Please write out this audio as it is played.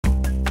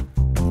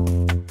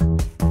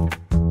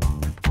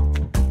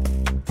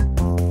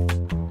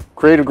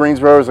Creative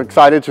Greensboro is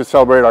excited to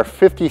celebrate our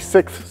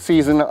 56th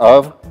season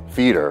of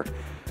theater,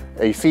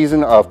 a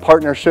season of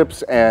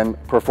partnerships and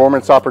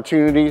performance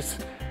opportunities,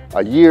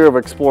 a year of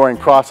exploring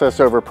process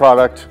over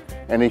product,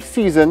 and a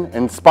season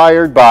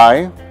inspired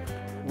by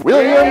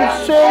William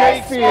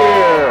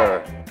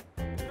Shakespeare!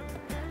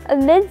 A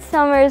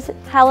Midsummer's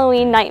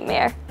Halloween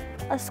Nightmare.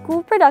 A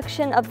school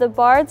production of the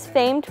Bard's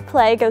famed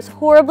play goes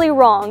horribly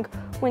wrong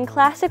when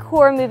classic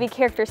horror movie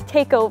characters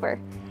take over.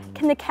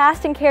 Can the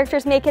cast and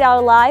characters make it out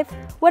alive?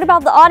 What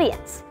about the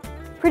audience?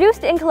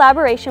 Produced in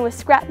collaboration with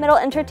Scrap Metal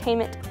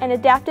Entertainment and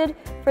adapted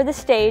for the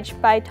stage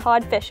by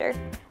Todd Fisher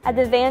at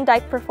the Van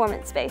Dyke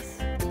Performance Space.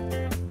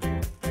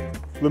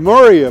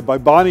 Lemuria by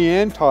Bonnie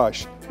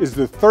Antosh is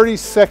the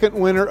 32nd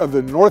winner of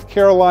the North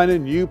Carolina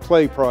New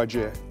Play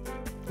Project.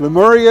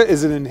 Lemuria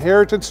is an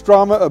inheritance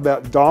drama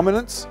about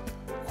dominance,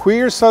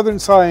 queer Southern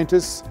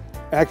scientists,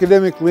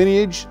 academic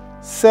lineage,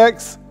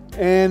 sex,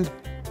 and,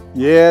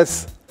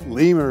 yes,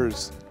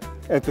 lemurs,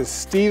 at the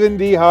Stephen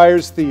D.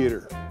 Hires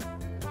Theater.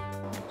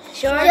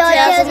 Short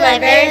Tales is my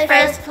very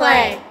first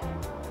play.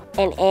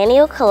 An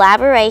annual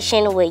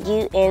collaboration with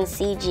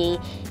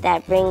UNCG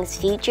that brings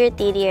future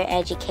theater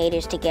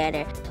educators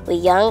together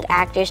with young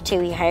actors to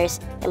rehearse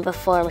and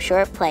perform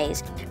short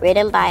plays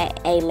written by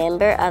a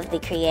member of the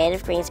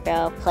Creative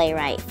Greensboro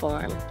Playwright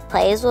Forum.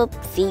 Plays will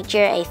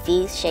feature a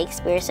few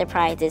Shakespeare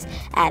surprises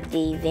at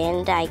the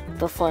Van Dyke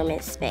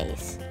Performance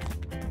Space.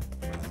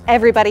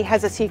 Everybody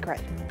has a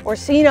secret.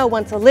 Orsino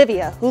wants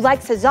Olivia, who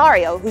likes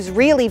Cesario, who's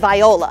really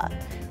Viola.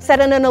 Set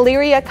in an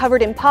Illyria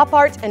covered in pop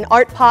art and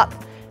art pop,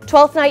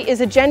 Twelfth Night is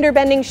a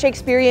gender-bending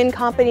Shakespearean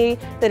comedy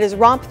that is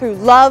romped through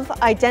love,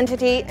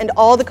 identity, and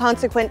all the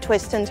consequent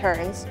twists and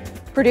turns.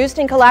 Produced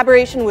in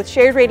collaboration with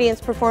Shared Radiance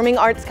Performing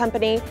Arts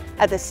Company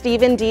at the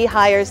Stephen D.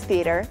 Hires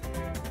Theater.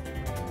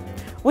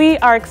 We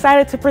are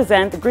excited to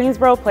present the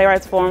Greensboro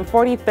Playwrights Forum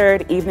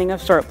 43rd Evening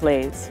of Short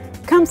Plays.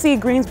 Come see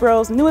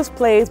Greensboro's newest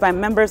plays by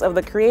members of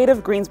the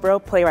Creative Greensboro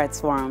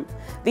Playwrights Forum.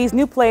 These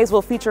new plays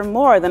will feature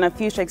more than a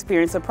few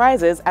Shakespearean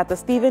surprises at the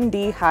Stephen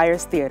D.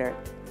 Hires Theater.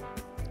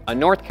 A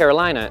North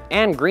Carolina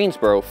and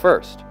Greensboro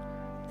first.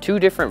 2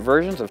 different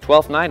versions of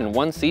Twelfth Night in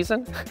one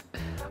season?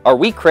 Are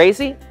we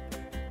crazy?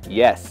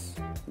 Yes,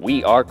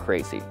 we are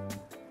crazy.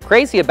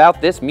 Crazy about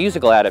this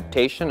musical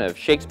adaptation of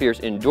Shakespeare's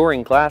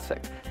enduring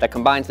classic that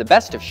combines the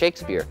best of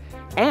Shakespeare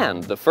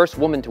and the first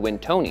woman to win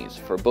Tonys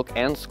for book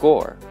and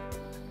score.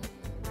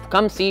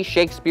 Come see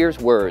Shakespeare's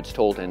words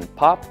told in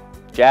pop,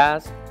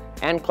 jazz,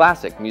 and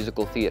classic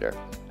musical theater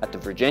at the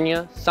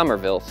Virginia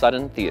Somerville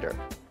Sutton Theater.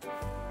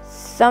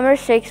 Summer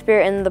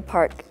Shakespeare in the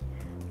Park,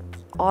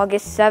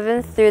 August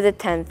 7th through the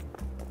 10th.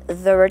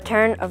 The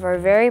return of our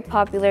very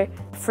popular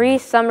free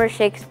Summer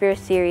Shakespeare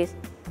series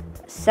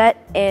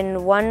set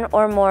in one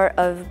or more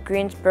of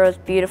Greensboro's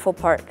beautiful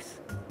parks.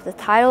 The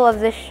title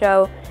of this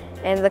show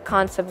and the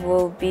concept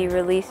will be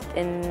released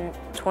in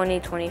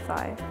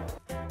 2025.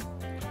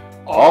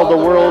 All the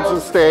world's a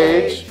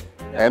stage,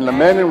 and the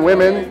men and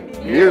women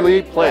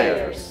merely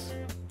players.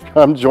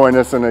 Come join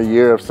us in a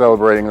year of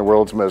celebrating the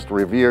world's most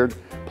revered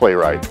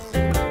playwrights.